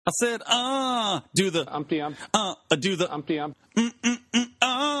I said, do the Umpty-ump. Do the Umpty-ump. Do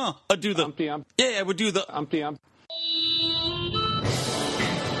the Umpty-ump. Yeah, we do the Umpty-ump.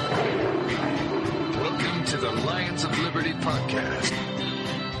 Welcome to the Lions of Liberty podcast.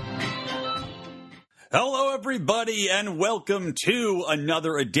 Hello, everybody, and welcome to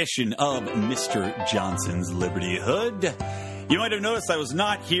another edition of Mr. Johnson's Libertyhood. You might have noticed I was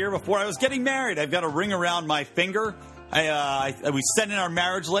not here before. I was getting married. I've got a ring around my finger. We sent in our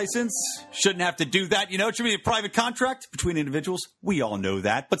marriage license. Shouldn't have to do that. You know, it should be a private contract between individuals. We all know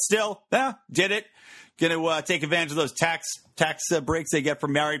that. But still, did it. Going to take advantage of those tax breaks they get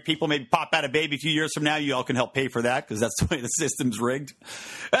from married people. Maybe pop out a baby a few years from now. You all can help pay for that because that's the way the system's rigged.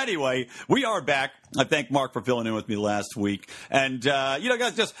 Anyway, we are back. I thank Mark for filling in with me last week. And,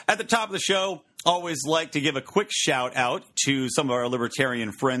 guys, just at the top of the show, always like to give a quick shout out to some of our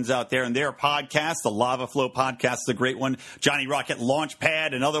libertarian friends out there and their podcast. The Lava Flow podcast is a great one. Johnny Rocket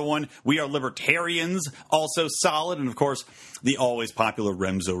Launchpad, another one. We Are Libertarians, also solid. And, of course, the always popular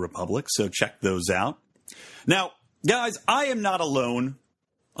Remzo Republic. So check those out. Now, guys, I am not alone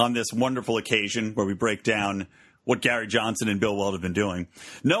on this wonderful occasion where we break down what Gary Johnson and Bill Weld have been doing.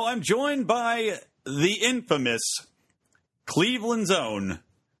 No, I'm joined by the infamous Cleveland's own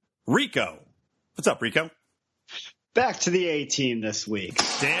Rico. What's up, Rico? Back to the A-team this week.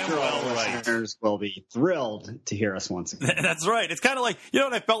 Damn well right. Listeners will be thrilled to hear us once again. That's right. It's kind of like, you know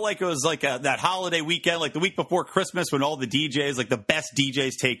what I felt like? It was like that holiday weekend, like the week before Christmas when all the DJs, like the best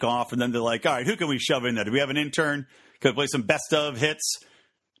DJs take off. And then they're like, all right, who can we shove in there? Do we have an intern? Could play some best of hits?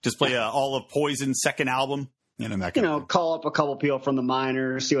 Just play all of Poison's second album? Call up a couple people from the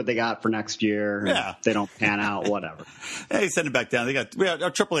minors, see what they got for next year. Yeah. If they don't pan out, whatever. Hey, send it back down. Our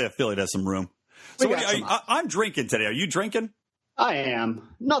AAA affiliate has some room. So I'm drinking today. Are you drinking? I am.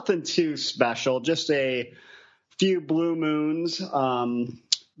 Nothing too special. Just a few Blue Moons,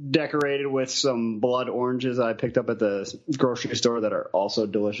 decorated with some blood oranges I picked up at the grocery store that are also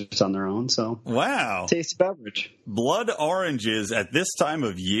delicious on their own. So wow, tasty beverage. Blood oranges at this time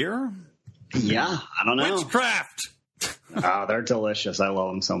of year? Yeah, I don't know. Witchcraft. Oh, they're delicious. I love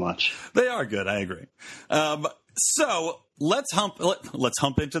them so much. They are good. I agree. So let's hump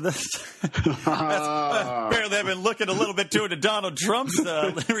into this. Apparently, I've been looking a little bit too into Donald Trump's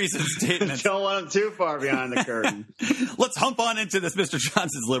recent statements. Don't let him too far behind the curtain. Let's hump on into this, Mr.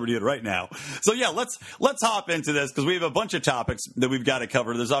 Johnson's Libertyhood right now. So yeah, let's hop into this because we have a bunch of topics that we've got to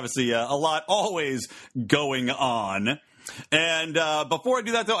cover. There's obviously a lot always going on. And before I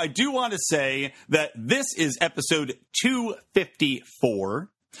do that, though, I do want to say that this is episode 254.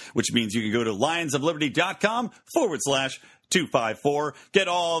 Which means you can go to lionsofliberty.com/254. Get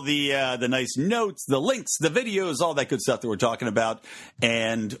all the nice notes, the links, the videos, all that good stuff that we're talking about,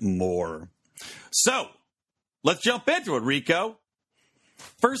 and more. So let's jump into it, Rico.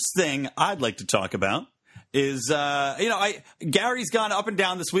 First thing I'd like to talk about is, Gary's gone up and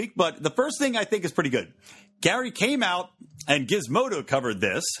down this week, but the first thing I think is pretty good. Gary came out, and Gizmodo covered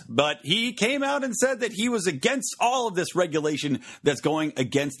this, but he came out and said that he was against all of this regulation that's going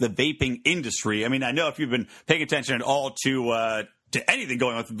against the vaping industry. I mean, I know if you've been paying attention at all to anything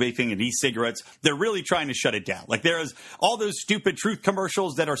going on with vaping and e-cigarettes, they're really trying to shut it down. Like there's all those stupid truth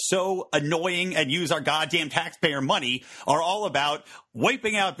commercials that are so annoying and use our goddamn taxpayer money are all about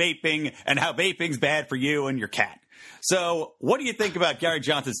wiping out vaping and how vaping's bad for you and your cat. So what do you think about Gary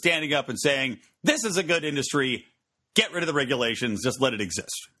Johnson standing up and saying, this is a good industry, get rid of the regulations, just let it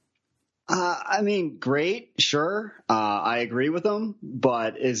exist? Great, sure. I agree with him.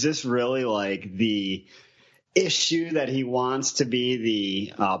 But is this really like the issue that he wants to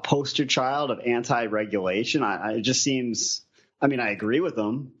be the poster child of anti-regulation? It just seems, I agree with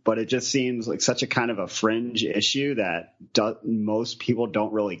him, but it just seems like such a kind of a fringe issue that most people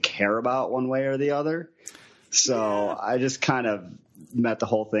don't really care about one way or the other. So I just kind of met the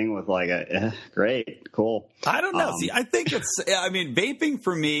whole thing with like great, cool. I don't know. See, I think vaping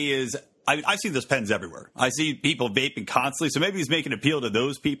for me is, I see those pens everywhere. I see people vaping constantly. So maybe he's making an appeal to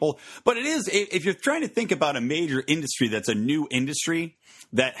those people. But it is, if you're trying to think about a major industry that's a new industry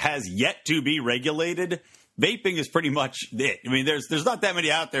that has yet to be regulated, vaping is pretty much it. I mean, there's not that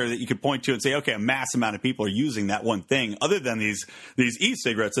many out there that you could point to and say, okay, a mass amount of people are using that one thing other than these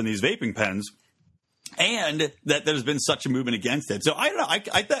e-cigarettes and these vaping pens. And that there's been such a movement against it. So I don't know. I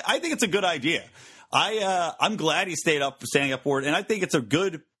think it's a good idea. I'm glad he standing up for it. And I think it's a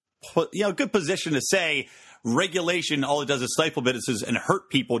good position to say regulation. All it does is stifle businesses and hurt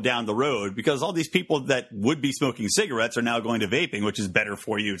people down the road because all these people that would be smoking cigarettes are now going to vaping, which is better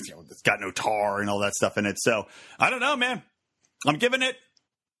for you. It's got no tar and all that stuff in it. So I don't know, man. I'm giving it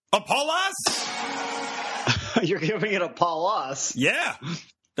a Paulus. You're giving it a Paulus? Yeah.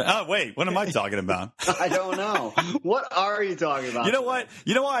 Oh, wait, what am I talking about? I don't know. What are you talking about? You know what?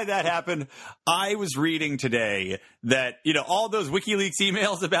 You know why that happened? I was reading today that, all those WikiLeaks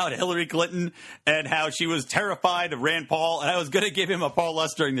emails about Hillary Clinton and how she was terrified of Rand Paul, and I was going to give him a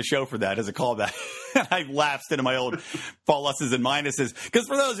Paulus during the show for that as a callback. I lapsed into my old Pauluses and minuses. Because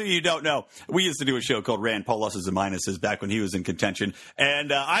for those of you who don't know, we used to do a show called Rand Pauluses and Minuses back when he was in contention.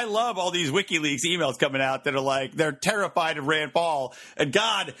 And I love all these WikiLeaks emails coming out that are like, they're terrified of Rand Paul. And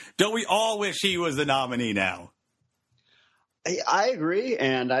God, don't we all wish he was the nominee now? I agree,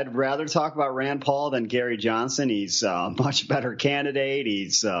 and I'd rather talk about Rand Paul than Gary Johnson. He's a much better candidate.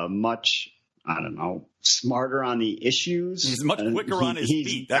 He's much, smarter on the issues. He's much quicker on his feet.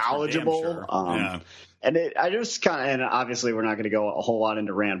 He's knowledgeable. Sure. Yeah. And I just kind of, and obviously we're not going to go a whole lot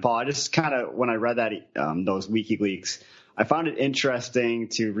into Rand Paul. I just kind of, when I read that, those WikiLeaks, I found it interesting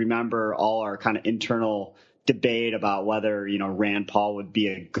to remember all our kind of internal debate about whether, Rand Paul would be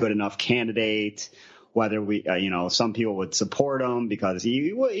a good enough candidate, whether we, some people would support him because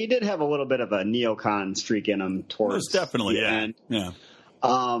he did have a little bit of a neocon streak in him towards most definitely, the end. Yeah.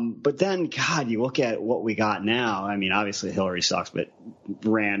 But then, God, you look at what we got now. I mean, obviously Hillary sucks, but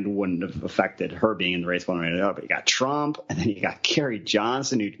Rand wouldn't have affected her being in the race one way or the other. But you got Trump, and then you got Gary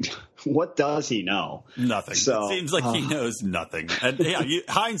Johnson. Who, what does he know? Nothing. So, it seems like he knows nothing. And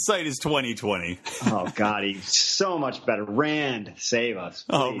hindsight is 20/20. Oh God, he's so much better. Rand, save us.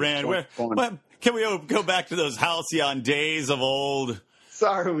 Please. Oh, Rand, can we go back to those halcyon days of old?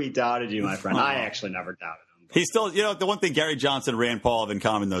 Sorry we doubted you, my friend. I actually never doubted him. He's still, the one thing Gary Johnson and Rand Paul have in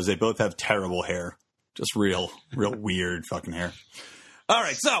common, though, is they both have terrible hair. Just real weird fucking hair. All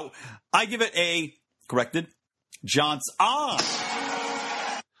right, so I give it a corrected JohnsON.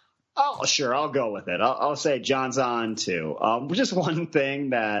 Oh, sure, I'll go with it. I'll say JohnsON too. Just one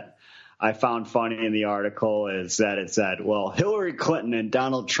thing that I found funny in the article is that it said, well, Hillary Clinton and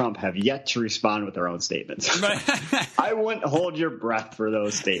Donald Trump have yet to respond with their own statements. I wouldn't hold your breath for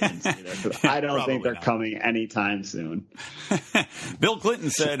those statements either. I don't think they're coming anytime soon. Bill Clinton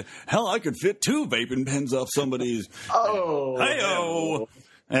said, hell, I could fit 2 vaping pens off somebody's. Oh. Hey-oh.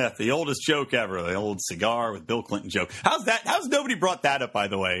 Yeah, the oldest joke ever, the old cigar with Bill Clinton joke. How's nobody brought that up, by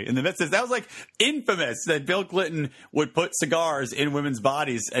the way? In the midst of that was like infamous that Bill Clinton would put cigars in women's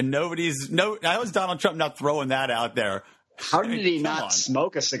bodies, and how is Donald Trump not throwing that out there? How did he not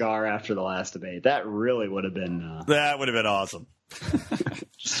smoke a cigar after the last debate? That really would have been that would have been awesome.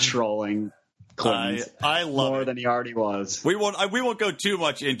 Just trolling Clinton. I love more it. than he already was. We won't go too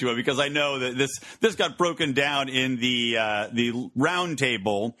much into it because I know that this got broken down in the round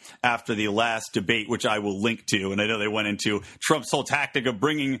table after the last debate, which I will link to. And I know they went into Trump's whole tactic of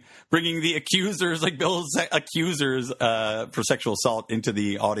bringing the accusers, like Bill's accusers, for sexual assault into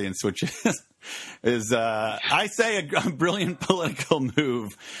the audience, which is I say a brilliant political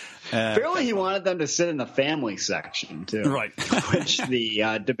move. Apparently he wanted them to sit in the family section, too. Right. Which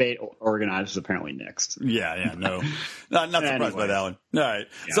the debate organizers apparently nixed. Yeah, no. Not surprised by that one. All right.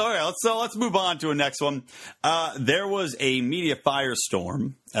 Yeah. So let's move on to a next one. There was a media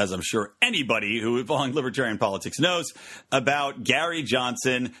firestorm, as I'm sure anybody who is following libertarian politics knows, about Gary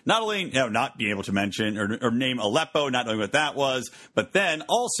Johnson not only not being able to mention or name Aleppo, not knowing what that was, but then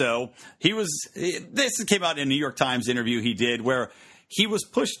also this came out in a New York Times interview he did where he was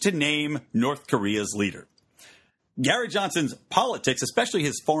pushed to name North Korea's leader. Gary Johnson's politics, especially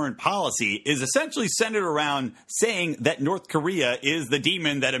his foreign policy, is essentially centered around saying that North Korea is the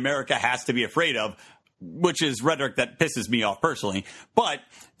demon that America has to be afraid of, which is rhetoric that pisses me off personally. But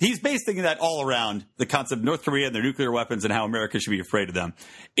he's basing that all around the concept of North Korea and their nuclear weapons and how America should be afraid of them.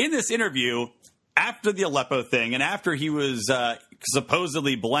 In this interview, after the Aleppo thing and after he was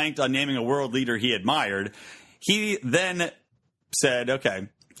supposedly blanked on naming a world leader he admired, he then said, okay,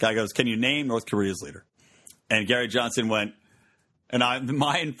 guy goes, can you name North Korea's leader? And Gary Johnson went, and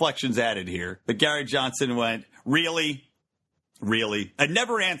my inflection's added here, but Gary Johnson went, really? And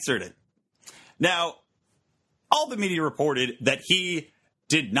never answered it. Now, all the media reported that he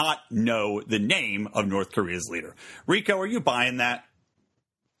did not know the name of North Korea's leader. Rico, are you buying that?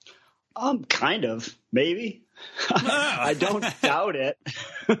 Kind of, maybe. I don't doubt it.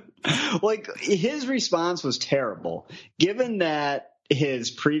 Like, his response was terrible, given that his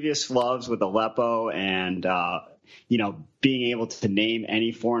previous loves with Aleppo and, being able to name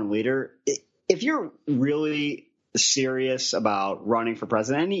any foreign leader. If you're really serious about running for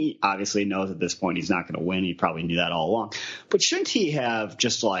president, and he obviously knows at this point he's not going to win. He probably knew that all along. But shouldn't he have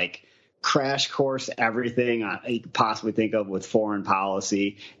just crash course everything he could possibly think of with foreign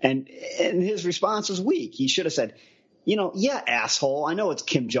policy? And his response was weak. He should have said, yeah, asshole. I know it's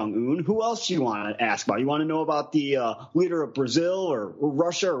Kim Jong-un. Who else do you want to ask about? You want to know about the leader of Brazil or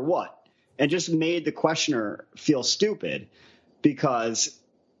Russia or what? And just made the questioner feel stupid because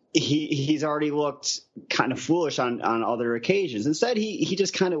he's already looked kind of foolish on other occasions. Instead, he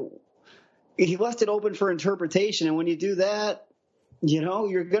just kind of he left it open for interpretation. And when you do that,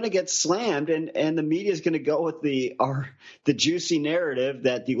 you're going to get slammed, and the media is going to go with the juicy narrative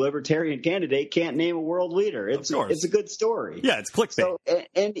that the libertarian candidate can't name a world leader. It's a good story. Yeah, it's clickbait. So,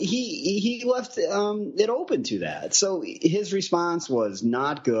 and he left it open to that. So his response was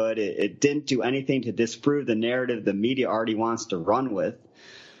not good. It didn't do anything to disprove the narrative the media already wants to run with.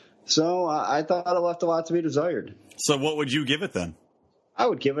 So I thought it left a lot to be desired. So what would you give it then? I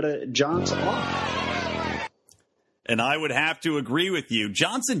would give it a JohnsONs. And I would have to agree with you.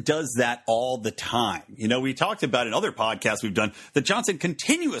 Johnson does that all the time. We talked about in other podcasts we've done that Johnson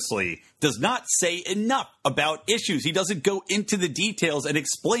continuously does not say enough about issues. He doesn't go into the details and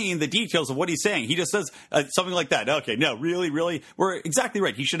explain the details of what he's saying. He just says something like that. Okay, no, really? We're exactly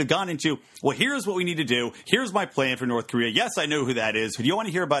right. He should have gone into, well, here's what we need to do. Here's my plan for North Korea. Yes, I know who that is. Do you want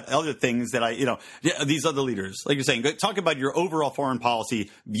to hear about other things that these other leaders, like you're saying, talk about your overall foreign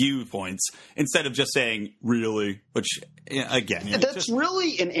policy viewpoints instead of just saying, really? Which, again, that's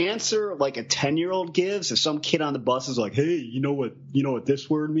really an answer like a 10-year-old gives if some kid on the bus is like, hey, you know what this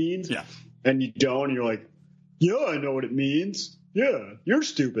word means? Yeah. And you don't, and you're like, yeah, I know what it means. Yeah, you're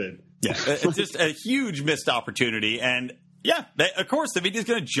stupid. Yeah, it's just a huge missed opportunity. And yeah, of course, the media's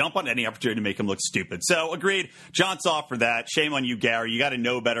going to jump on any opportunity to make him look stupid. So agreed, JohnsOFF for that. Shame on you, Gary. You got to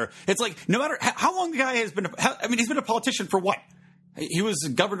know better. It's like no matter how long the guy has been, he's been a politician for what? He was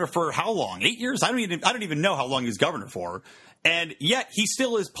governor for how long? 8 years? I don't even know how long he was governor for. And yet he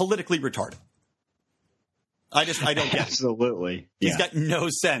still is politically retarded. I don't get it. Absolutely. He's got no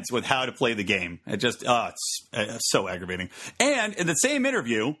sense with how to play the game. It just, it's so aggravating. And in the same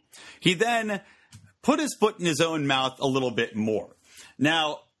interview, he then put his foot in his own mouth a little bit more.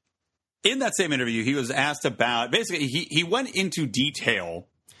 Now, in that same interview, he was asked about, basically, he went into detail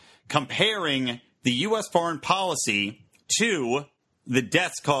comparing the U.S. foreign policy to the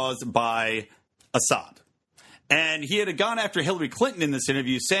deaths caused by Assad. And he had gone after Hillary Clinton in this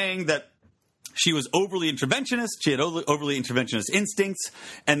interview, saying that she was overly interventionist, she had overly interventionist instincts,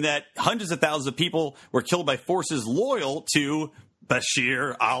 and that hundreds of thousands of people were killed by forces loyal to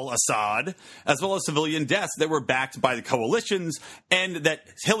Bashar al-Assad, as well as civilian deaths that were backed by the coalitions, and that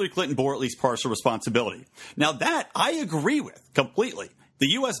Hillary Clinton bore at least partial responsibility. Now that I agree with completely.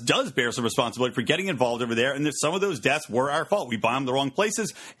 The U.S. does bear some responsibility for getting involved over there, and that some of those deaths were our fault. We bombed the wrong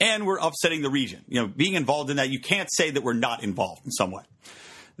places, and we're upsetting the region. Being involved in that, you can't say that we're not involved in some way.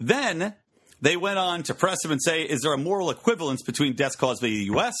 Then they went on to press him and say, is there a moral equivalence between deaths caused by the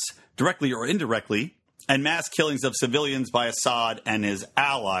U.S., directly or indirectly, and mass killings of civilians by Assad and his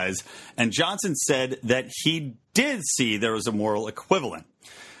allies? And Johnson said that he did see there was a moral equivalent.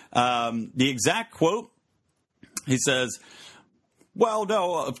 The exact quote, he says, well,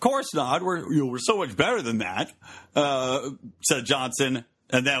 no, of course not. We're so much better than that, said Johnson.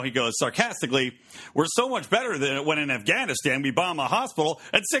 And now he goes sarcastically, we're so much better than when in Afghanistan we bomb a hospital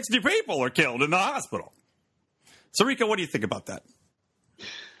and 60 people are killed in the hospital. So, Rico, what do you think about that?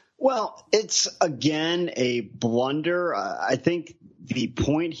 Well, it's, again, a blunder. I think the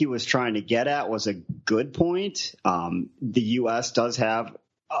point he was trying to get at was a good point. The U.S. does have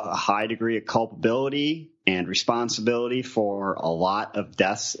a high degree of culpability and responsibility for a lot of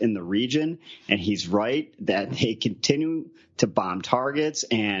deaths in the region. And he's right that they continue to bomb targets.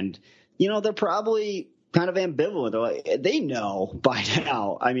 And, they're probably kind of ambivalent. They're like, they know by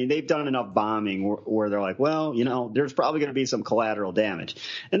now. I mean, they've done enough bombing where they're like, well, there's probably going to be some collateral damage.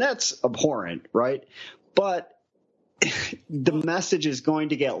 And that's abhorrent, right? But the message is going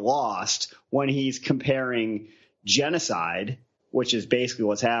to get lost when he's comparing genocide, which is basically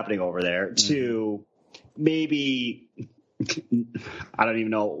what's happening over there, to maybe, I don't even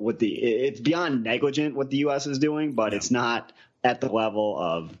know it's beyond negligent what the U.S. is doing, but it's not at the level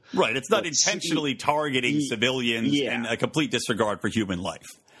of. Right. It's not intentionally targeting civilians and a complete disregard for human life.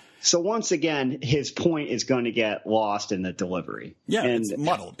 So once again, his point is going to get lost in the delivery. Yeah, and it's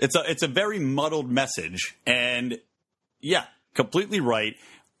muddled. It's a very muddled message. And yeah, completely right.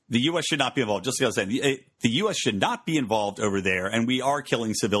 The U.S. should not be involved. Just like I was saying, the U.S. should not be involved over there, and we are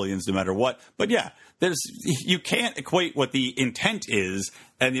killing civilians no matter what. But yeah, you can't equate what the intent is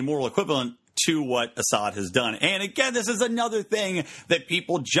and the moral equivalent to what Assad has done. And again, this is another thing that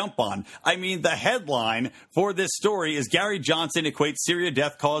people jump on. I mean, the headline for this story is Gary Johnson equates Syria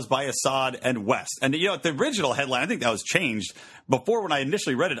death caused by Assad and West. And, you know, the original headline, I think that was changed. Before, when I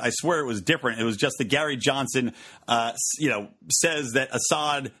initially read it, I swear it was different. It was just that Gary Johnson, says that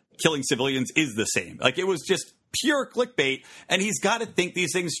Assad killing civilians is the same. Like, it was just pure clickbait, and he's got to think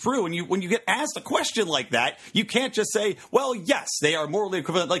these things through. And when you get asked a question like that, you can't just say, well, yes, they are morally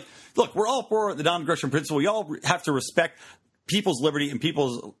equivalent. Like, look, we're all for the non-aggression principle. We all have to respect people's liberty and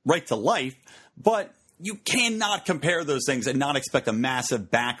people's right to life, but you cannot compare those things and not expect a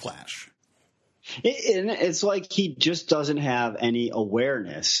massive backlash. It's like he just doesn't have any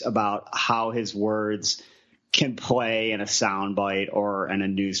awareness about how his words can play in a soundbite or in a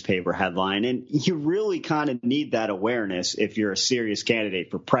newspaper headline. And you really kind of need that awareness if you're a serious candidate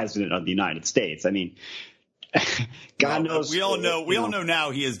for president of the United States. I mean, God knows. We all know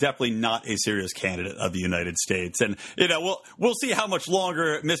now he is definitely not a serious candidate of the United States. And, we'll see how much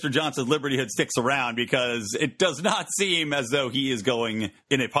longer Mr. Johnson's Libertyhood sticks around, because it does not seem as though he is going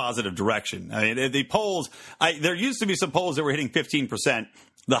in a positive direction. I mean, the polls, there used to be some polls that were hitting 15%.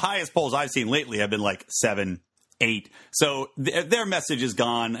 The highest polls I've seen lately have been like 7, 8. So their message is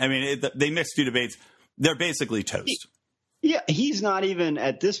gone. I mean, they mixed two debates. They're basically toast. Yeah, he's not even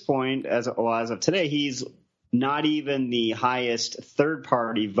at this point, as of today, he's not even the highest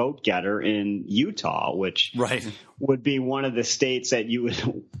third-party vote getter in Utah, which would be one of the states that you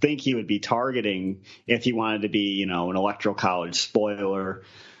would think he would be targeting if he wanted to be, an electoral college spoiler.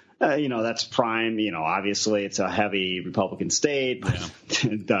 That's prime. Obviously it's a heavy Republican state. Yeah.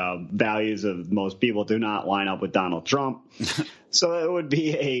 The values of most people do not line up with Donald Trump. So it would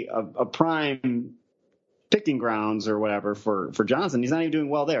be a prime picking grounds or whatever for Johnson. He's not even doing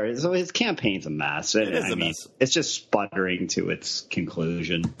well there. So his campaign's a mess. It is a mess. It's just sputtering to its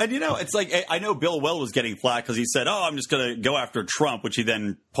conclusion. And, it's like, I know Bill Weld was getting flack because he said, I'm just going to go after Trump, which he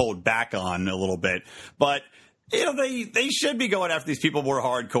then pulled back on a little bit. But they should be going after these people more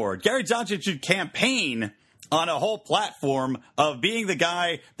hardcore. Gary Johnson should campaign on a whole platform of being the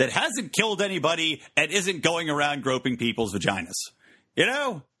guy that hasn't killed anybody and isn't going around groping people's vaginas.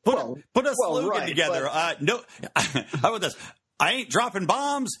 Put a slogan together. No, how about this? I ain't dropping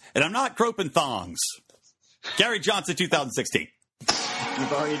bombs and I'm not groping thongs. Gary Johnson, 2016.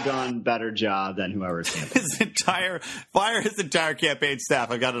 You've already done better job than whoever's campaigning. His entire campaign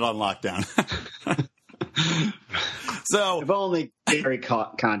staff. I got it on lockdown. So, if only Gary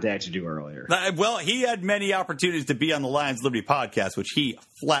contacted you earlier. Well, he had many opportunities to be on the Lions Liberty podcast, which he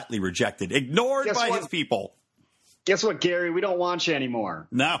flatly rejected, ignored by his people. Guess what, Gary? We don't want you anymore.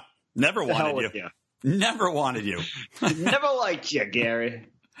 No, never wanted you. Never wanted you. Never liked you, Gary.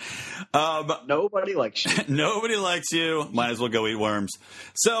 Nobody likes you. Nobody likes you. Might as well go eat worms.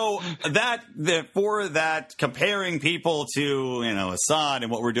 So for that, comparing people to Assad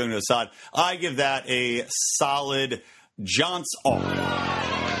and what we're doing to Assad, I give that a solid JohnsOFF.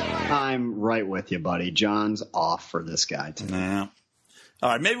 I'm right with you, buddy. JohnsOFF for this guy too. Yeah. All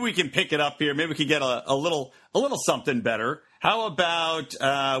right, maybe we can pick it up here. Maybe we can get a little something better. How about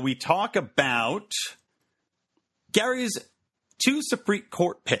we talk about Gary's 2 Supreme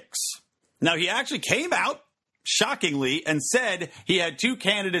Court picks. Now, he actually came out, shockingly, and said he had 2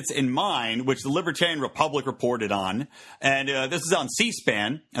 candidates in mind, which the Libertarian Republic reported on. And this is on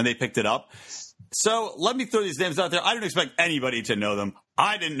C-SPAN, and they picked it up. So let me throw these names out there. I don't expect anybody to know them.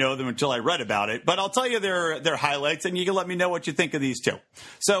 I didn't know them until I read about it. But I'll tell you their highlights, and you can let me know what you think of these 2.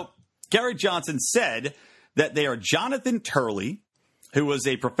 So Gary Johnson said that they are Jonathan Turley, who was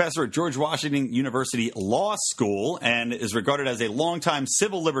a professor at George Washington University Law School and is regarded as a longtime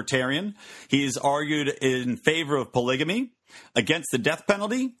civil libertarian. He's argued in favor of polygamy, against the death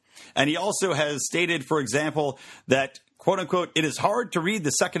penalty, and he also has stated, for example, that, quote unquote, it is hard to read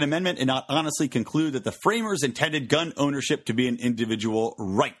the Second Amendment and not honestly conclude that the framers intended gun ownership to be an individual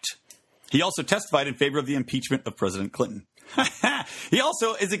right. He also testified in favor of the impeachment of President Clinton. He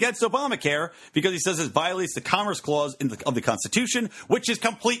also is against Obamacare because he says it violates the Commerce Clause of the Constitution, which is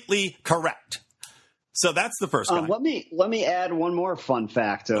completely correct. So that's the first guy. Let me add one more fun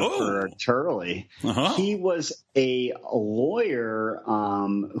fact for Turley. Uh-huh. He was a lawyer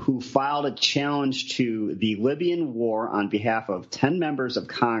who filed a challenge to the Libyan war on behalf of 10 members of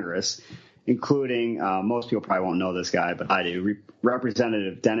Congress, including, most people probably won't know this guy, but I do,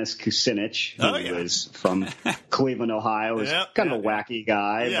 Representative Dennis Kucinich, who is from Cleveland, Ohio. He's kind of a wacky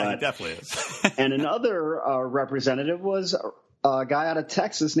guy. Yeah, he definitely is. And another representative was a guy out of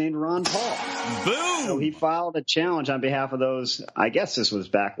Texas named Ron Paul. Boom! So he filed a challenge on behalf of those. I guess this was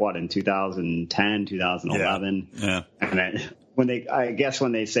back, in 2010, 2011. Yeah. And when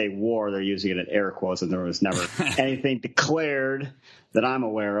they say war, they're using it in air quotes, and there was never anything declared that I'm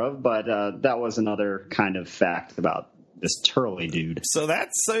aware of. But that was another kind of fact about this Turley dude. So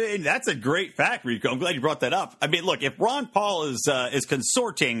that's a great fact, Rico. I'm glad you brought that up. I mean, look, if Ron Paul is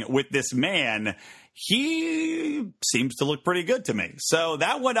consorting with this man, he seems to look pretty good to me. So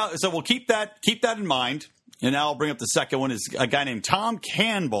that went out. So we'll keep that in mind. And now I'll bring up the second one is a guy named Tom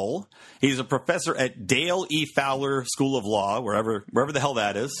Campbell. He's a professor at Dale E. Fowler School of Law, wherever the hell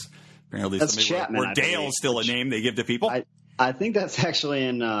that is. Apparently, that's Chapman. Where Dale's still a name they give to people. I think that's actually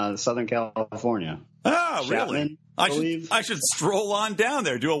in Southern California. Oh, Chapman, really? I should stroll on down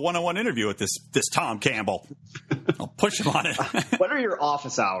there, do a one-on-one interview with this Tom Campbell. I'll push him on it. What are your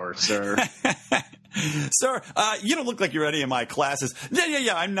office hours, sir? Sir, you don't look like you're any of my classes.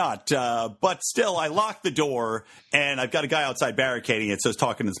 Yeah, I'm not. But still, I locked the door, and I've got a guy outside barricading it, so he's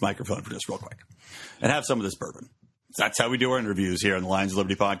talking to this microphone for just real quick. And have some of this bourbon. That's how we do our interviews here on the Lions of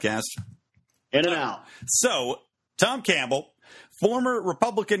Liberty podcast. In and out. So, Tom Campbell, former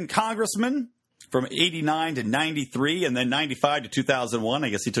Republican congressman from 89 to 93 and then 95 to 2001. I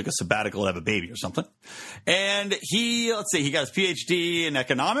guess he took a sabbatical to have a baby or something. And he got his PhD in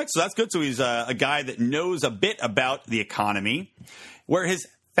economics. So that's good. So he's a guy that knows a bit about the economy, where his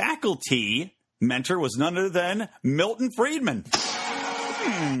faculty mentor was none other than Milton Friedman.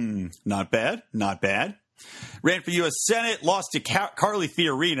 Not bad. Ran for U.S. Senate, lost to Carly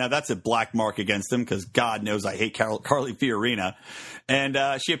Fiorina. That's a black mark against him because God knows I hate Carly Fiorina. And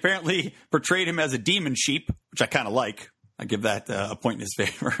she apparently portrayed him as a demon sheep, which I kind of like. I give that a point in his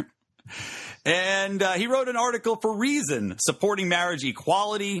favor. And he wrote an article for Reason supporting marriage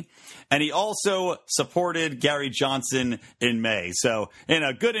equality. And he also supported Gary Johnson in May. So,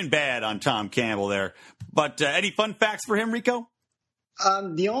 good and bad on Tom Campbell there. But any fun facts for him, Rico?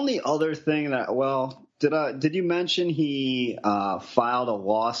 The only other thing did you mention he filed a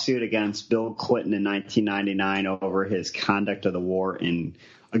lawsuit against Bill Clinton in 1999 over his conduct of the war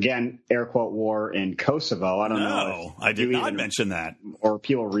air quote, war in Kosovo? I don't know. I did not mention that. Or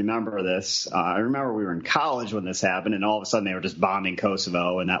people remember this. I remember we were in college when this happened, and all of a sudden they were just bombing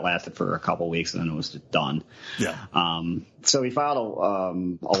Kosovo, and that lasted for a couple of weeks, and then it was just done. Yeah. So he filed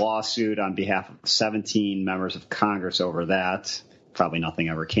a lawsuit on behalf of 17 members of Congress over that. Probably nothing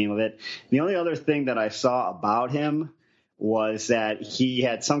ever came of it. The only other thing that I saw about him was that he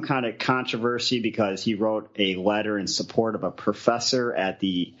had some kind of controversy because he wrote a letter in support of a professor at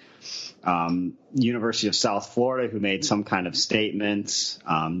the University of South Florida who made some kind of statements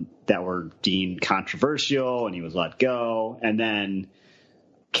that were deemed controversial, and he was let go. And then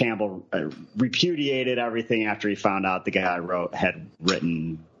Campbell repudiated everything after he found out the guy had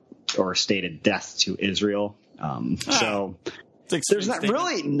written or stated death to Israel. So there's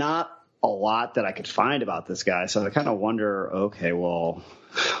not a lot that I could find about this guy. So I kind of wonder, okay, well,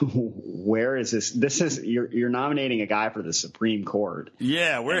 where is this? You're nominating a guy for the Supreme Court.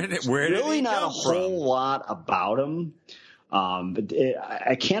 Yeah. Where did really not a whole lot about him. But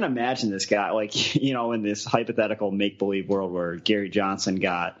I can't imagine this guy, in this hypothetical make-believe world where Gary Johnson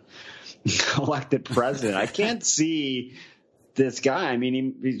got elected president. I can't see this guy. I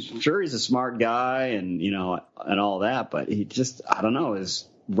mean, he's a smart guy and all that, but he just, I don't know, his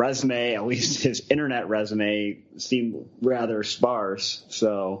resume, at least his internet resume, seemed rather sparse.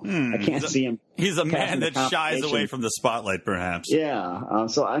 So I can't see him. He's a man that shies away from the spotlight, perhaps. Yeah.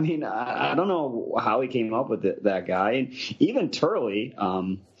 So, I mean, I don't know how he came up with that guy. And even Turley,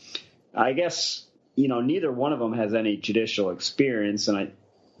 I guess, neither one of them has any judicial experience. And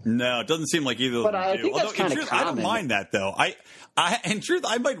no, it doesn't seem like either of them do. I think that's kind of common. I don't mind that, though. In truth,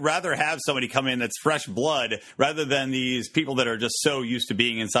 I might rather have somebody come in that's fresh blood rather than these people that are just so used to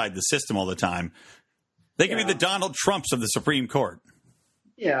being inside the system all the time. They can be the Donald Trumps of the Supreme Court.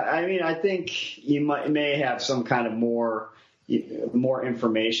 Yeah, I mean, I think you may have some kind of more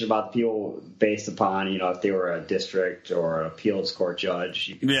information about the people based upon, if they were a district or an appeals court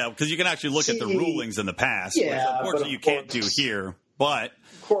judge. Because you can actually look at the rulings in the past, which unfortunately you can't do here. But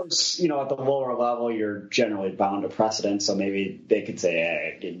of course, at the lower level, you're generally bound to precedent. So maybe they could say,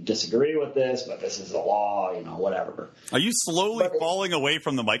 hey, I disagree with this, but this is the law, whatever. Are you slowly falling away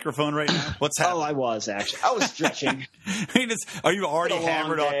from the tilting right now? What's happening? Oh, I was actually. I was stretching. Are you already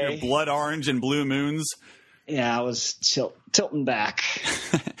hammered off your blood orange and blue moons? Yeah, I was tilting back.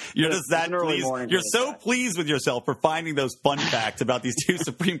 You're just that pleased. You're so pleased with yourself for finding those fun facts about these two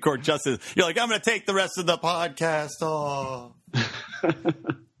Supreme Court justices. You're like, I'm going to take the rest of the podcast. Oh.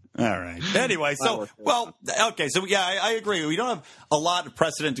 All right. Anyway, so, well, okay. So, yeah, I agree. We don't have a lot of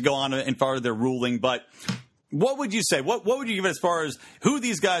precedent to go on in far as their ruling, but what would you say? What would you give it as far as who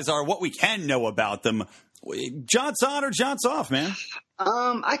these guys are, what we can know about them? JohnsON or JohnsOFF, man?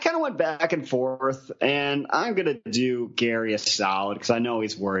 I kind of went back and forth, and I'm going to do Gary a solid because I know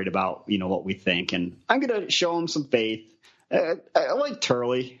he's worried about, what we think, and I'm going to show him some faith. I like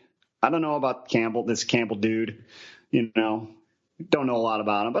Turley. I don't know about this Campbell dude, don't know a lot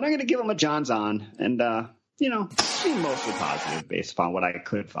about him, but I'm going to give him a JohnsON and, be mostly positive based upon what I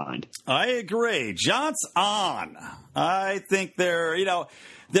could find. I agree. JohnsON. I think there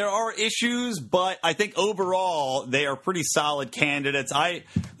are issues, but I think overall they are pretty solid candidates. I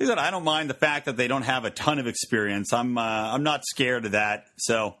don't mind the fact that they don't have a ton of experience. I'm not scared of that.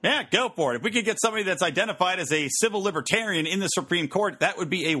 So, yeah, go for it. If we could get somebody that's identified as a civil libertarian in the Supreme Court, that would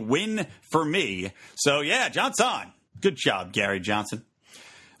be a win for me. So, yeah, JohnsON. Good job, Gary Johnson.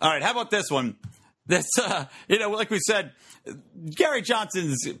 All right, how about this one? That's, like we said, Gary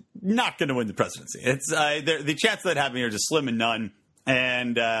Johnson's not going to win the presidency. It's the chances of that happening are just slim and none.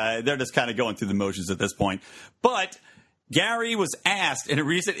 And they're just kind of going through the motions at this point. But Gary was asked in a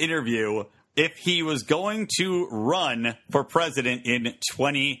recent interview if he was going to run for president in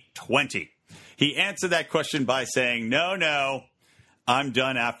 2020. He answered that question by saying, no, I'm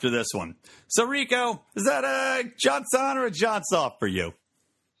done after this one. So, Rico, is that a JohnsON or a JohnsOFF for you?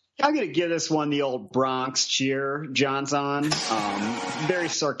 I'm going to give this one the old Bronx cheer, JohnsON. Very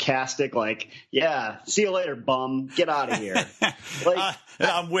sarcastic, like, yeah, see you later, bum. Get out of here.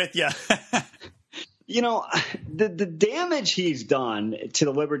 I'm with you. The damage he's done to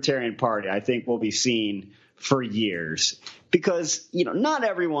the Libertarian Party, I think, will be seen for years. Because, not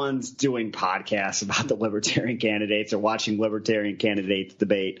everyone's doing podcasts about the Libertarian candidates or watching Libertarian candidates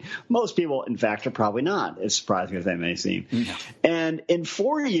debate. Most people, in fact, are probably not, as surprising as that may seem. No. And in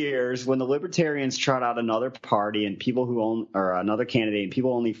 4 years, when the Libertarians trot out another party and people who own, or another candidate, and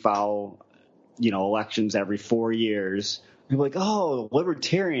people only follow, elections every 4 years, you're like, oh,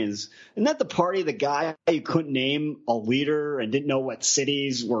 Libertarians. Isn't that the party of the guy who couldn't name a leader and didn't know what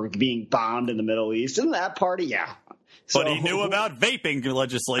cities were being bombed in the Middle East? Isn't that party? Yeah. But he knew about vaping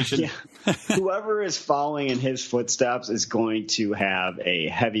legislation. Yeah. Whoever is following in his footsteps is going to have a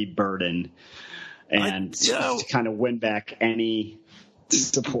heavy burden and to kind of win back any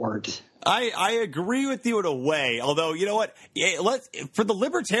support. I agree with you in a way, although, you know what? For the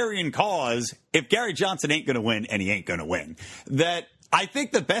libertarian cause, if Gary Johnson ain't going to win, and he ain't going to win, that I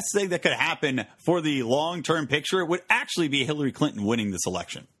think the best thing that could happen for the long-term picture would actually be Hillary Clinton winning this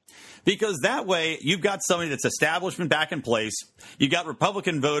election. Because that way, you've got somebody that's establishment back in place. You've got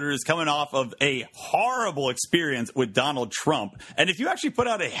Republican voters coming off of a horrible experience with Donald Trump. And if you actually put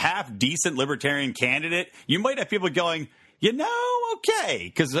out a half-decent libertarian candidate, you might have people going, okay,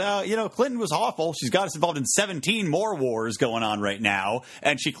 because, Clinton was awful. She's got us involved in 17 more wars going on right now,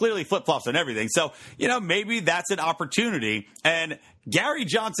 and she clearly flip-flops on everything. So, maybe that's an opportunity. And Gary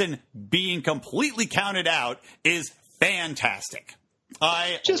Johnson being completely counted out is fantastic.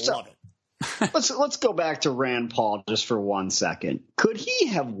 I love it. Let's go back to Rand Paul just for 1 second. Could he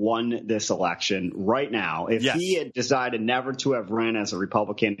have won this election right now if he had decided never to have ran as a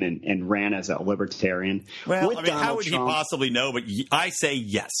Republican and ran as a libertarian? Well, how would Trump, he possibly know? But I say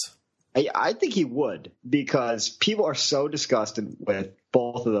yes. I think he would, because people are so disgusted with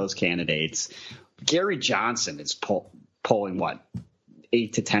both of those candidates. Gary Johnson is polling what?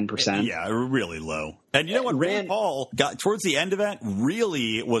 8 to 10%. Yeah, really low. And you know what? Rand Paul got towards the end of it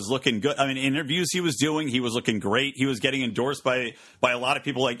really was looking good. I mean, interviews he was doing, he was looking great. He was getting endorsed by a lot of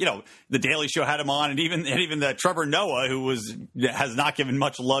people. Like, The Daily Show had him on, and even the Trevor Noah, who has not given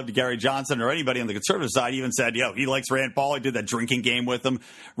much love to Gary Johnson or anybody on the conservative side, even said, he likes Rand Paul. He did that drinking game with him.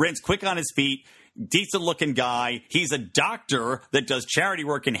 Rand's quick on his feet. Decent looking guy. He's a doctor that does charity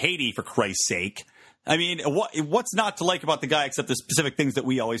work in Haiti, for Christ's sake. I mean, what's not to like about the guy except the specific things that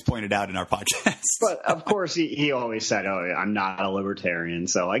we always pointed out in our podcast? But of course, he always said, "Oh, I'm not a libertarian."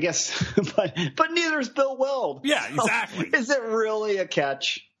 So I guess, but neither is Bill Weld. Yeah, exactly. So, is it really a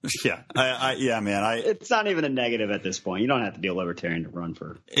catch? Yeah, man. It's not even a negative at this point. You don't have to be a libertarian to run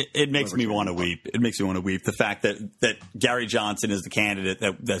for. It makes me want to weep. It makes me want to weep. The fact that Gary Johnson is the candidate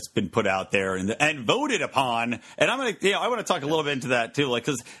that's been put out there and voted upon. And I want to talk a little bit into that too,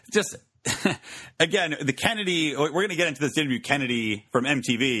 because just. Again, the Kennedy, we're going to get into this interview Kennedy from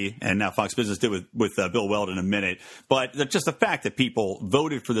MTV and now Fox Business did with Bill Weld in a minute. But just the fact that people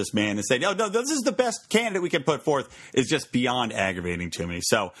voted for this man and said, no, this is the best candidate we can put forth is just beyond aggravating to me.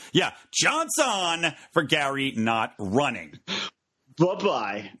 So, yeah, JohnsON for Gary not running.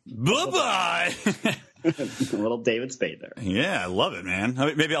 Bye-bye. Bye-bye. A little David Spade there. Yeah, I love it, man.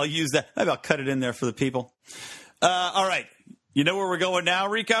 Maybe I'll use that. Maybe I'll cut it in there for the people. All right. You know where we're going now,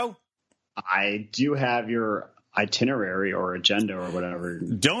 Rico? I do have your itinerary or agenda or whatever.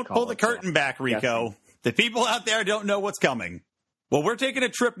 Don't pull the curtain back, Rico. Yes. The people out there don't know what's coming. Well, we're taking a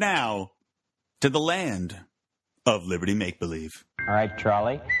trip now to the land of Liberty Make-Believe. All right,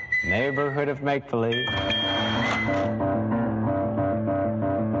 Trolley. Neighborhood of Make-Believe.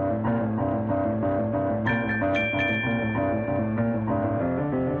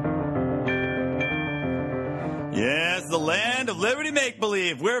 Yes, the land of Liberty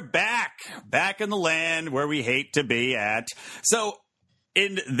Make-Believe. We're back in the land where we hate to be at. So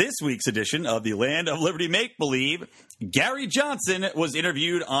in this week's edition of the Land of Liberty Make-Believe, Gary Johnson was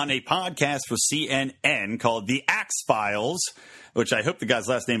interviewed on a podcast for CNN called The Axe Files, which I hope the guy's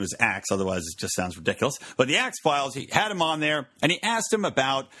last name is Axe, otherwise it just sounds ridiculous. But The Axe Files, he had him on there, and he asked him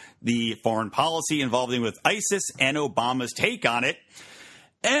about the foreign policy involving with ISIS and Obama's take on it.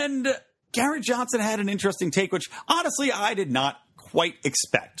 And Gary Johnson had an interesting take, which honestly I did not quite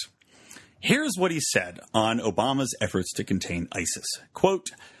expect. Here's what he said on Obama's efforts to contain ISIS.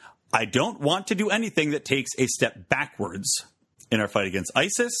 Quote, I don't want to do anything that takes a step backwards in our fight against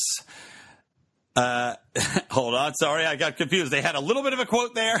ISIS. Hold on. Sorry, I got confused. They had a little bit of a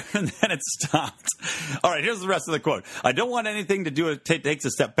quote there, and then it stopped. All right, here's the rest of the quote. I don't want anything to do it takes a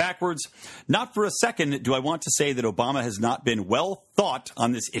step backwards. Not for a second do I want to say that Obama has not been well thought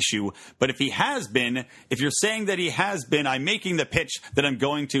on this issue, but if he has been, if you're saying that he has been, I'm making the pitch that I'm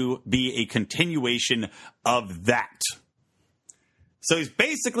going to be a continuation of that. So he's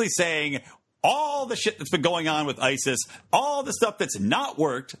basically saying all the shit that's been going on with ISIS, all the stuff that's not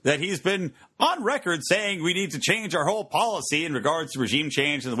worked, that he's been on record saying we need to change our whole policy in regards to regime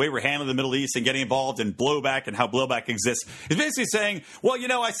change and the way we're handling the Middle East and getting involved in blowback and how blowback exists. He's basically saying, well, you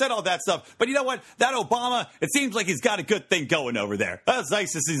know, I said all that stuff, but you know what? That Obama, it seems like he's got a good thing going over there. That's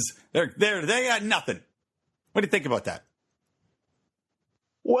ISIS they got nothing. What do you think about that?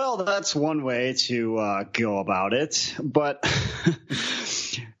 Well, that's one way to go about it, but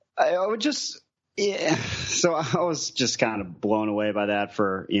I would just, yeah. So I was just kind of blown away by that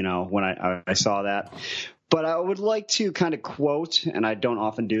when I saw that. But I would like to kind of quote, and I don't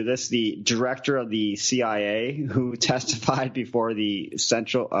often do this, the director of the CIA who testified before the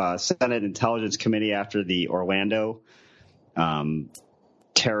Central Senate Intelligence Committee after the Orlando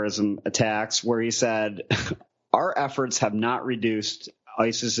terrorism attacks, where he said, our efforts have not reduced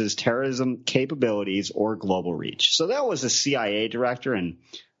ISIS's terrorism capabilities or global reach. So that was the CIA director, and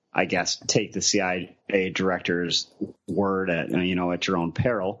I guess take the CIA director's word at your own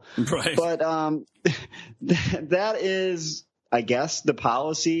peril. Right. But that is, I guess, the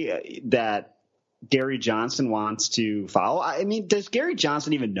policy that Gary Johnson wants to follow. I mean, does Gary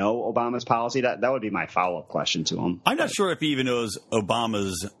Johnson even know Obama's policy? That would be my follow-up question to him. I'm not sure if he even knows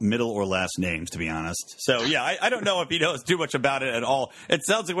Obama's middle or last names, to be honest. So, yeah, I don't know if he knows too much about it at all. It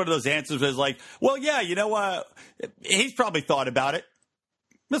sounds like one of those answers is like, well, yeah, he's probably thought about it.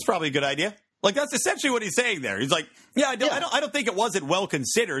 That's probably a good idea. Like, that's essentially what he's saying there. He's like, I don't think it wasn't well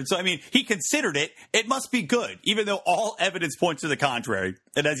considered. So, I mean, he considered it. It must be good, even though all evidence points to the contrary.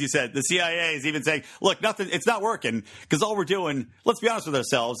 And as you said, the CIA is even saying, look, it's not working because all we're doing, let's be honest with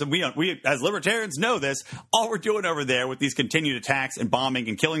ourselves, and we as libertarians know this, all we're doing over there with these continued attacks and bombing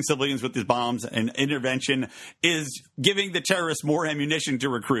and killing civilians with these bombs and intervention is giving the terrorists more ammunition to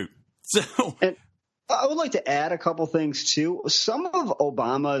recruit. So, and I would like to add a couple things, too. Some of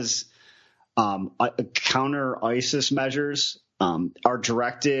Obama's counter ISIS measures are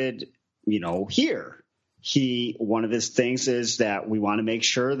directed, here. One of his things is that we want to make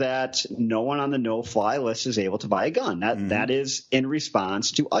sure that no one on the no-fly list is able to buy a gun. That is in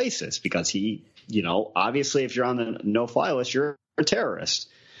response to ISIS, because he, obviously if you're on the no-fly list, you're a terrorist.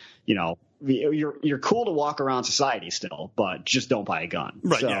 You're cool to walk around society still, but just don't buy a gun.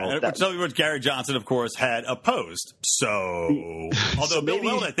 Right, so what Gary Johnson, of course, had opposed. So, although Bill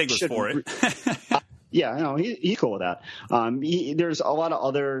Weld, I think, was for it. He's cool with that. There's a lot of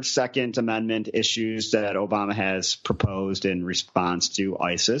other Second Amendment issues that Obama has proposed in response to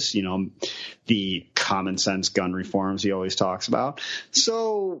ISIS, the common sense gun reforms he always talks about.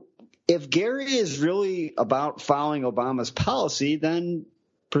 So if Gary is really about following Obama's policy, then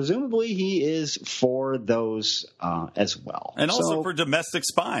presumably he is for those as well. And also for domestic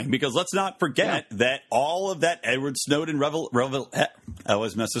spying, because let's not forget that all of that Edward Snowden revelation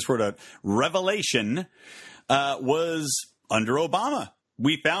was under Obama.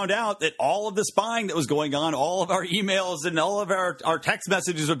 we found out that all of the spying that was going on, all of our emails and all of our text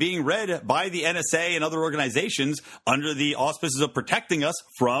messages are being read by the NSA and other organizations under the auspices of protecting us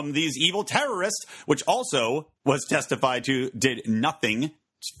from these evil terrorists, which also was testified to did nothing,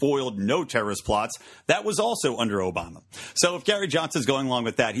 foiled no terrorist plots. That was also under Obama. So if Gary Johnson's going along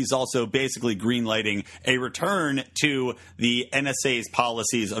with that, he's also basically greenlighting a return to the NSA's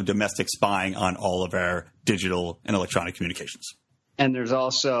policies of domestic spying on all of our digital and electronic communications. And there's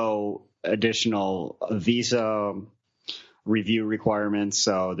also additional visa review requirements,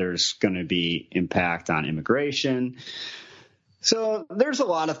 so there's going to be impact on immigration. So there's a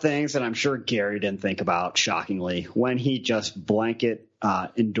lot of things that I'm sure Gary didn't think about, shockingly, when he just blanket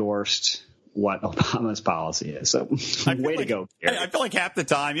endorsed what Obama's policy is. So way to go, Gary. I feel like half the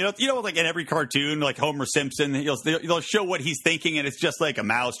time, you know, like in every cartoon, like Homer Simpson, they'll show what he's thinking, and it's just like a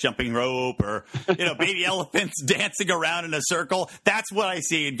mouse jumping rope or, you know, baby elephants dancing around in a circle. That's what I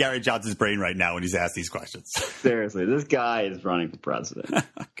see in Gary Johnson's brain right now when he's asked these questions. Seriously, this guy is running for president.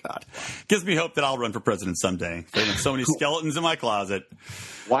 God. Gives me hope that I'll run for president someday. There's so many skeletons in my closet.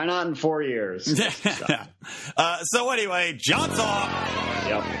 Why not in 4 years? So anyway, JohnsONs.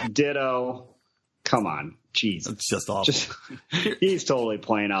 Yep. Ditto. Come on. Jeez. It's just awful. He's totally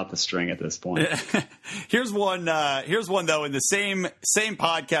playing out the string at this point. Here's one though, in the same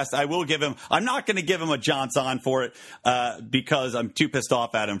podcast. I will give him, I'm not going to give him a JohnsON for it, because I'm too pissed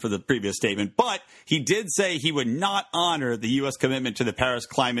off at him for the previous statement, but he did say he would not honor the U.S. commitment to the Paris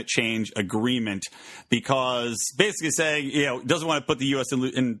Climate Change Agreement, because basically saying, you know, doesn't want to put the U.S.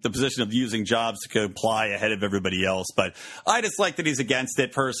 in the position of using jobs to comply ahead of everybody else. But I just like that he's against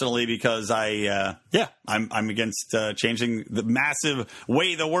it personally, because I'm against changing the massive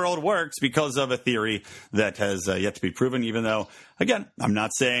way the world works because of a theory that has yet to be proven, even though, again, I'm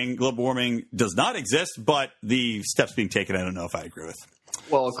not saying global warming does not exist, but the steps being taken, I don't know if I agree with.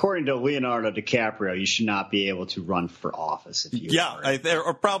 Well, according to Leonardo DiCaprio, you should not be able to run for office if you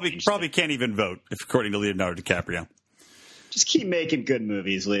or probably can't even vote, if according to Leonardo DiCaprio. Just keep making good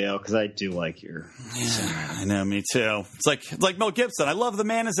movies, Leo, because I do like your. Yeah, I know, me too. It's like Mel Gibson. I love the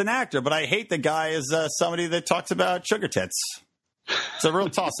man as an actor, but I hate the guy as somebody that talks about sugar tits. It's a real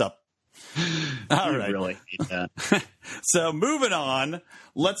toss-up. All right. Really hate that. So moving on,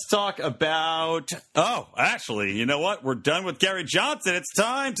 let's talk about. Oh, actually, you know what? We're done with Gary Johnson. It's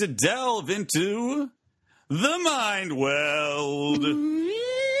time to delve into the Mind Weld.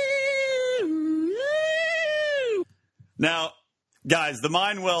 Now, guys, the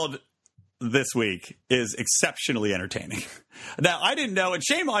Mind Weld this week is exceptionally entertaining. Now, I didn't know, and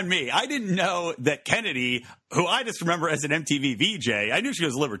shame on me, I didn't know that Kennedy, who I just remember as an MTV VJ, I knew she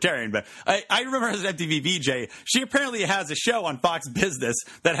was a libertarian, but I remember her as an MTV VJ. She apparently has a show on Fox Business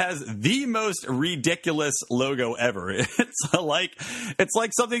that has the most ridiculous logo ever. It's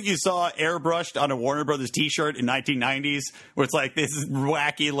like something you saw airbrushed on a Warner Brothers t-shirt in 1990s, where it's like this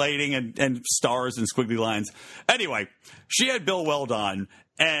wacky lighting and stars and squiggly lines. Anyway, she had Bill Weld on,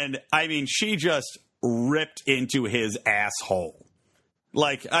 and I mean, she just ripped into his asshole.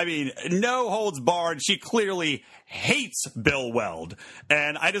 Like, I mean, no holds barred. She clearly hates Bill Weld.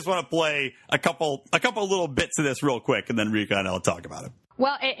 And I just want to play a couple little bits of this real quick, and then Rico and I will talk about it.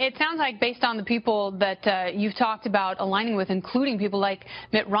 Well, it sounds like based on the people that you've talked about aligning with, including people like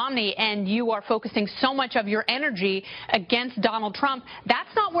Mitt Romney, and you are focusing so much of your energy against Donald Trump, that's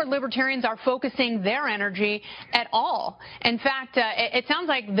not where libertarians are focusing their energy at all. In fact, it sounds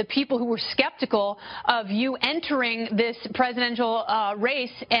like the people who were skeptical of you entering this presidential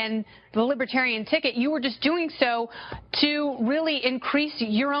race and the libertarian ticket, you were just doing so to really increase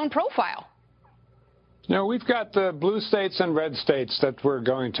your own profile. No, we've got the blue states and red states that we're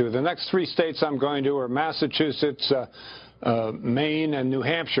going to. The next 3 states I'm going to are Massachusetts, Maine, and New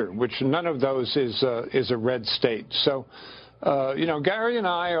Hampshire, which none of those is a red state. So, you know, Gary and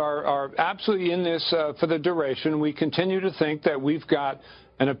I are absolutely in this for the duration. We continue to think that we've got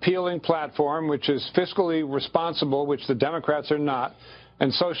an appealing platform, which is fiscally responsible, which the Democrats are not,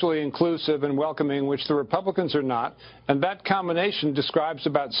 and socially inclusive and welcoming, which the Republicans are not. And that combination describes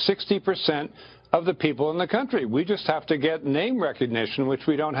about 60% of the people in the country. We just have to get name recognition, which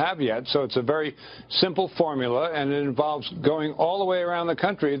we don't have yet. So it's a very simple formula, and it involves going all the way around the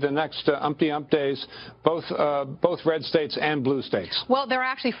country the next umpty-ump days, both red states and blue states. Well, there are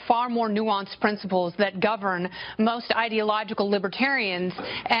actually far more nuanced principles that govern most ideological libertarians,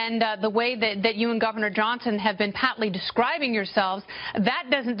 and the way that you and Governor Johnson have been patently describing yourselves, that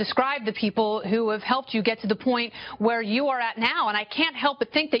doesn't describe the people who have helped you get to the point where you are at now. And I can't help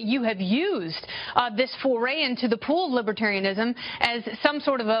but think that you have used this foray into the pool of libertarianism as some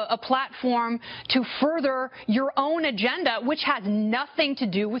sort of a platform to further your own agenda, which has nothing to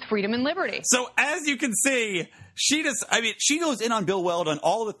do with freedom and liberty. So as you can see, she goes in on Bill Weld on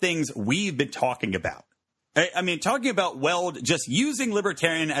all the things we've been talking about. I mean, talking about Weld just using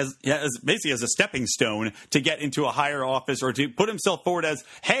libertarian as basically as a stepping stone to get into a higher office or to put himself forward as,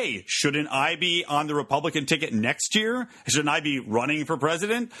 hey, shouldn't I be on the Republican ticket next year? Shouldn't I be running for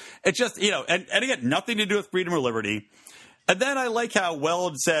president? It's just, and again, nothing to do with freedom or liberty. And then I like how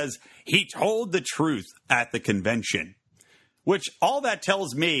Weld says he told the truth at the convention, which all that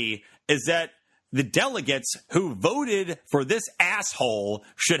tells me is that the delegates who voted for this asshole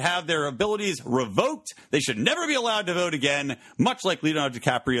should have their abilities revoked. They should never be allowed to vote again, much like Leonardo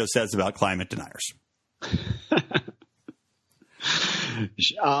DiCaprio says about climate deniers.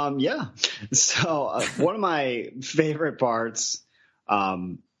 Yeah. So one of my favorite parts,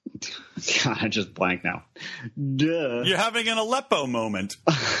 God, I just blanked now. Duh. You're having an Aleppo moment.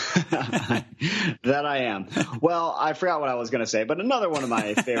 That I am. Well, I forgot what I was going to say, but another one of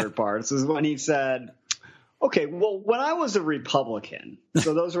my favorite parts is when he said, okay, well, when I was a Republican,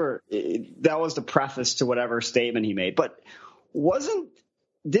 so that was the preface to whatever statement he made, but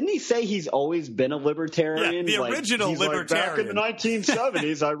didn't he say he's always been a libertarian? Yeah, the original libertarian. Back in the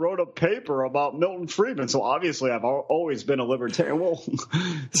 1970s, I wrote a paper about Milton Friedman, so obviously I've always been a libertarian. Well,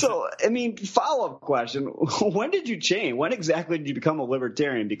 so, I mean, follow-up question. When did you change? When exactly did you become a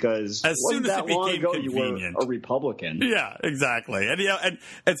libertarian? Because as soon as it became convenient. You were a Republican. Yeah, exactly. And, and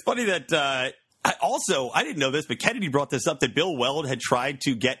it's funny that I didn't know this, but Kennedy brought this up, that Bill Weld had tried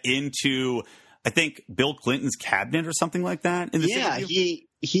to get into, I think, Bill Clinton's cabinet or something like that.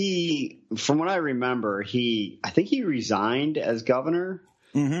 He, from what I remember, I think he resigned as governor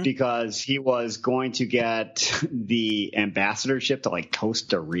because he was going to get the ambassadorship to like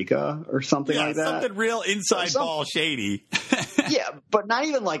Costa Rica or something like that. Something real inside ball shady. Yeah, but not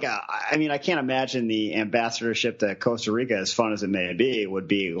even like I can't imagine the ambassadorship to Costa Rica, as fun as it may be, would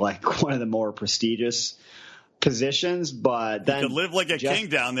be like one of the more prestigious positions. But then you could live like a king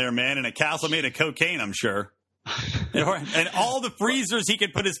down there, man, in a castle made of cocaine, I'm sure. And all the freezers he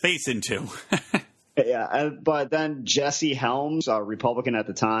could put his face into. Yeah, but then Jesse Helms, a Republican at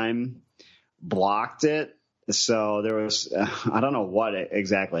the time, blocked it. So there was, I don't know what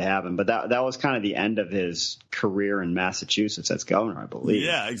exactly happened, but that was kind of the end of his career in Massachusetts as governor, I believe.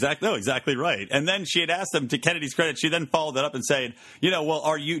 Yeah, exactly. No, exactly right. And then she had asked him, to Kennedy's credit, she then followed that up and said,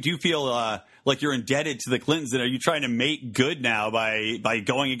 well, do you feel like you're indebted to the Clintons, and are you trying to make good now by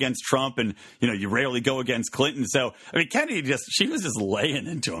going against Trump? And, you rarely go against Clinton. So, I mean, Kennedy she was just laying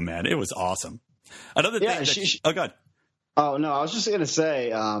into him, man. It was awesome. Another thing oh, God. Oh, no, I was just going to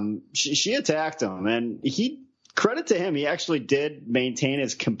say, she attacked him, and credit to him, he actually did maintain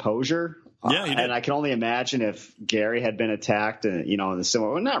his composure. Yeah, he did. And I can only imagine if Gary had been attacked, in the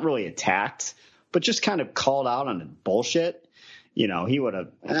similar, well, not really attacked, but just kind of called out on the bullshit. He would have.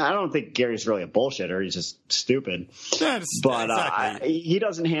 I don't think Gary's really a bullshitter. He's just stupid. Yeah, but exactly. He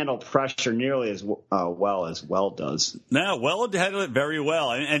doesn't handle pressure nearly as well as Weld does. No, Weld handled it very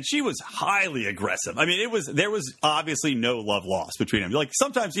well, and she was highly aggressive. I mean, there was obviously no love lost between them. Like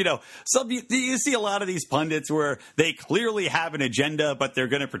sometimes, you see a lot of these pundits where they clearly have an agenda, but they're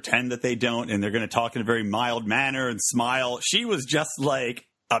going to pretend that they don't, and they're going to talk in a very mild manner and smile. She was just like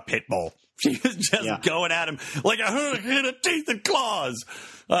a pit bull. She was just going at him like a hook in a teeth and claws.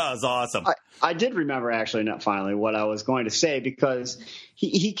 That was awesome. I did remember actually, not finally, what I was going to say, because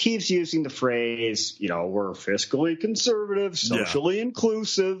he keeps using the phrase, we're fiscally conservative, socially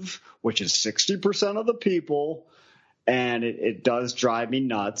inclusive, which is 60% of the people. And it does drive me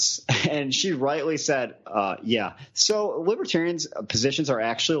nuts. And she rightly said, so libertarians' positions are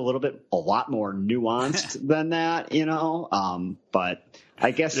actually a lot more nuanced than that, but I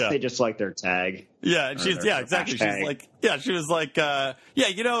guess they just like their tag. Yeah, exactly. She was like,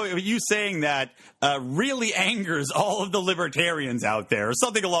 you saying that really angers all of the libertarians out there, or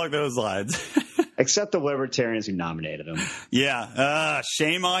something along those lines. Except the libertarians who nominated him. Yeah,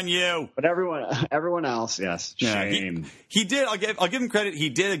 shame on you. But everyone else, yes, shame. He did. I'll give him credit. He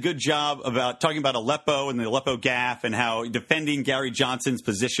did a good job about talking about Aleppo and the Aleppo gaffe and how defending Gary Johnson's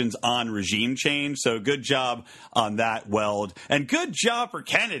positions on regime change. So good job on that, Weld, and good job for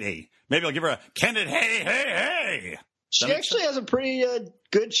Kennedy. Maybe I'll give her a Kennedy. Hey. She actually has a pretty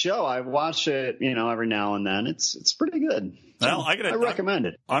good show. I watch it, every now and then. It's pretty good. Well, I recommend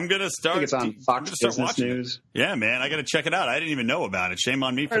it. I'm gonna start. I think it's on Fox Business News. Yeah, man, I gotta check it out. I didn't even know about it. Shame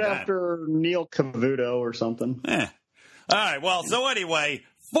on me for that. Right after Neil Cavuto or something. All right. Well, so anyway,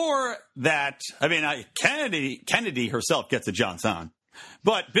 for that, I mean, Kennedy herself gets a Johnson.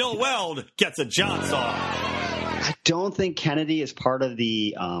 But Bill Weld gets a JohnsONs. I don't think Kennedy is part of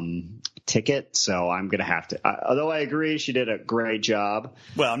the ticket, so I'm going to have to. Although I agree she did a great job.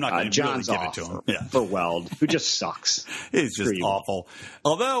 Well, I'm not going to really give it to him. For Weld, who just sucks. He's just awful.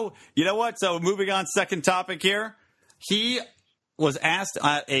 Although, you know what? So moving on, second topic here. He was asked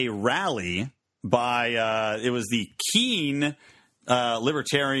at a rally by, it was the Keene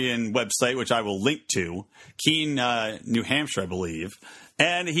Libertarian website, which I will link to, Keene, New Hampshire, I believe.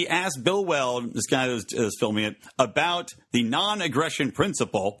 And he asked Bill Weld, this guy that was filming it, about the non-aggression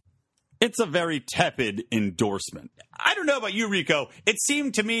principle. It's a very tepid endorsement. I don't know about you, Rico. It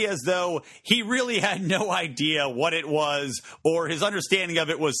seemed to me as though he really had no idea what it was, or his understanding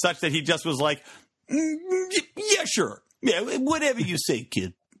of it was such that he just was like, yeah, sure. Yeah, whatever you say,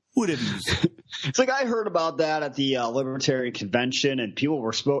 kid. Whatever you say. It's like I heard about that at the Libertarian Convention, and people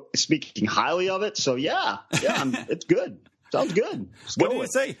were speaking highly of it. So, yeah, it's good. Sounds good. What did you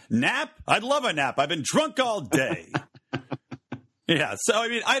say? Nap? I'd love a nap. I've been drunk all day. Yeah, so, I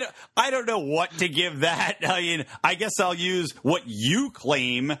mean, I don't know what to give that. I mean, I guess I'll use what you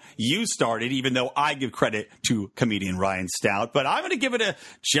claim you started, even though I give credit to comedian Ryan Stout. But I'm going to give it a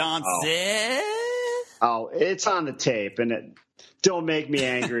Johnson. Oh, it's on the tape, and don't make me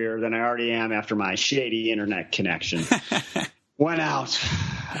angrier than I already am after my shady internet connection went out.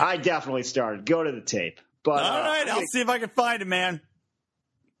 I definitely started. Go to the tape. But all right, I'll see if I can find it, man.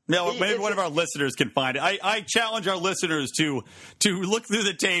 No, maybe one of our listeners can find it. I challenge our listeners to look through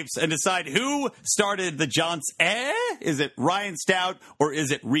the tapes and decide who started the Johns. Is it Ryan Stout or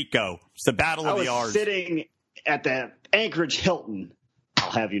is it Rico? It's the battle of the R's. I was sitting at the Anchorage Hilton.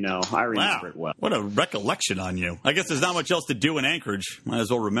 I'll have you know. I remember it well. What a recollection on you. I guess there's not much else to do in Anchorage. Might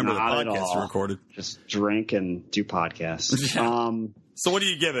as well remember the podcast you recorded. Just drink and do podcasts. Yeah. So what do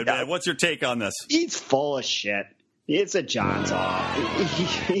you give it, man? What's your take on this? He's full of shit. It's a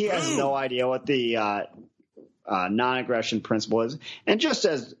JohnsOFF. He has no idea what the non-aggression principle is. And just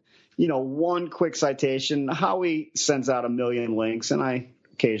as, one quick citation, Howie sends out 1 million links, and I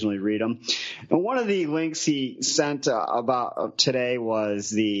occasionally read them. And one of the links he sent about today was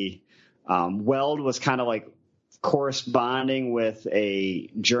the Weld was kind of like corresponding with a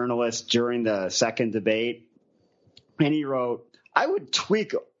journalist during the second debate. And he wrote, I would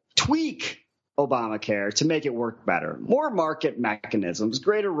tweak Obamacare to make it work better. More market mechanisms,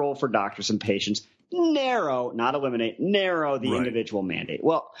 greater role for doctors and patients, narrow, not eliminate, narrow the individual mandate.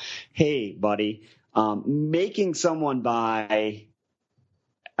 Well, hey, buddy, making someone buy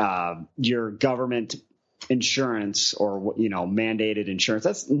your government insurance or, mandated insurance,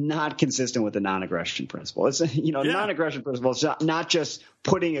 that's not consistent with the non-aggression principle. It's, non-aggression principle is not just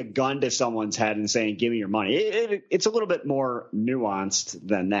putting a gun to someone's head and saying, give me your money. It's a little bit more nuanced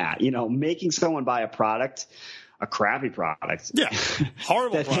than that. Making someone buy a product, a crappy product. Yeah.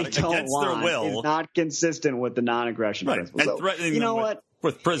 Horrible product against their will. Is not consistent with the non-aggression principle. And so, threatening them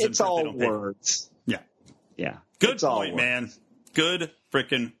with prison. It's all words. Yeah. Yeah. Good point, man. Good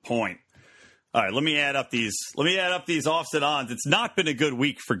freaking point. All right, let me add up these offs and ons. It's not been a good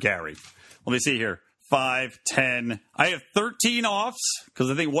week for Gary. Let me see here. 5, 10. I have 13 offs because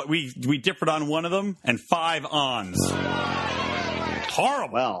I think we differed on one of them, and 5 ons.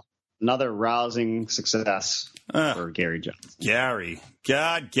 Horrible. Well, another rousing success for Gary Johnson. Gary.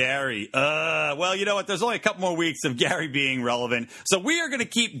 Well, you know what? There's only a couple more weeks of Gary being relevant. So we are going to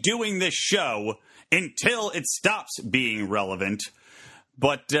keep doing this show until it stops being relevant.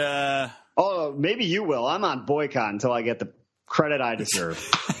 But oh, maybe you will. I'm on boycott until I get the credit I deserve.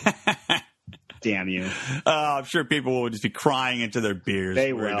 Damn you. I'm sure people will just be crying into their beers.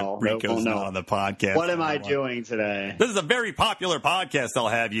 They will. Rico's not on the podcast. What am I doing today? This is a very popular podcast, I'll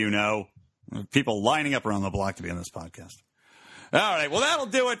have you know. People lining up around the block to be on this podcast. All right, well, that'll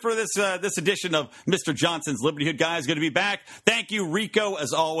do it for this edition of Mr. Johnson's Libertyhood. Guys, good to be back. Thank you, Rico,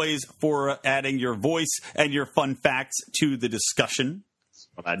 as always, for adding your voice and your fun facts to the discussion. That's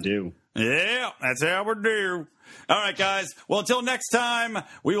what I do. Yeah, that's how we do. All right, guys. Well, until next time,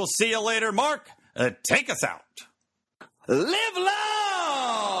 we will see you later. Mark, take us out. Live long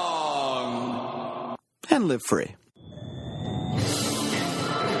and live free.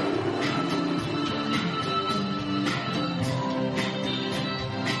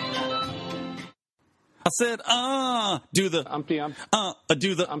 I said, do the umpty-ump.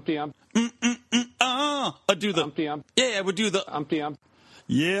 Do the umpty-ump. Do the umpty-ump. Yeah, we do the umpty-ump.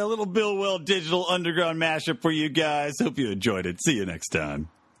 Yeah, a little Bill Weld digital underground mashup for you guys. Hope you enjoyed it. See you next time.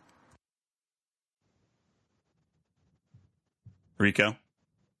 Rico?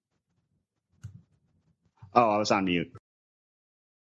 Oh, I was on mute.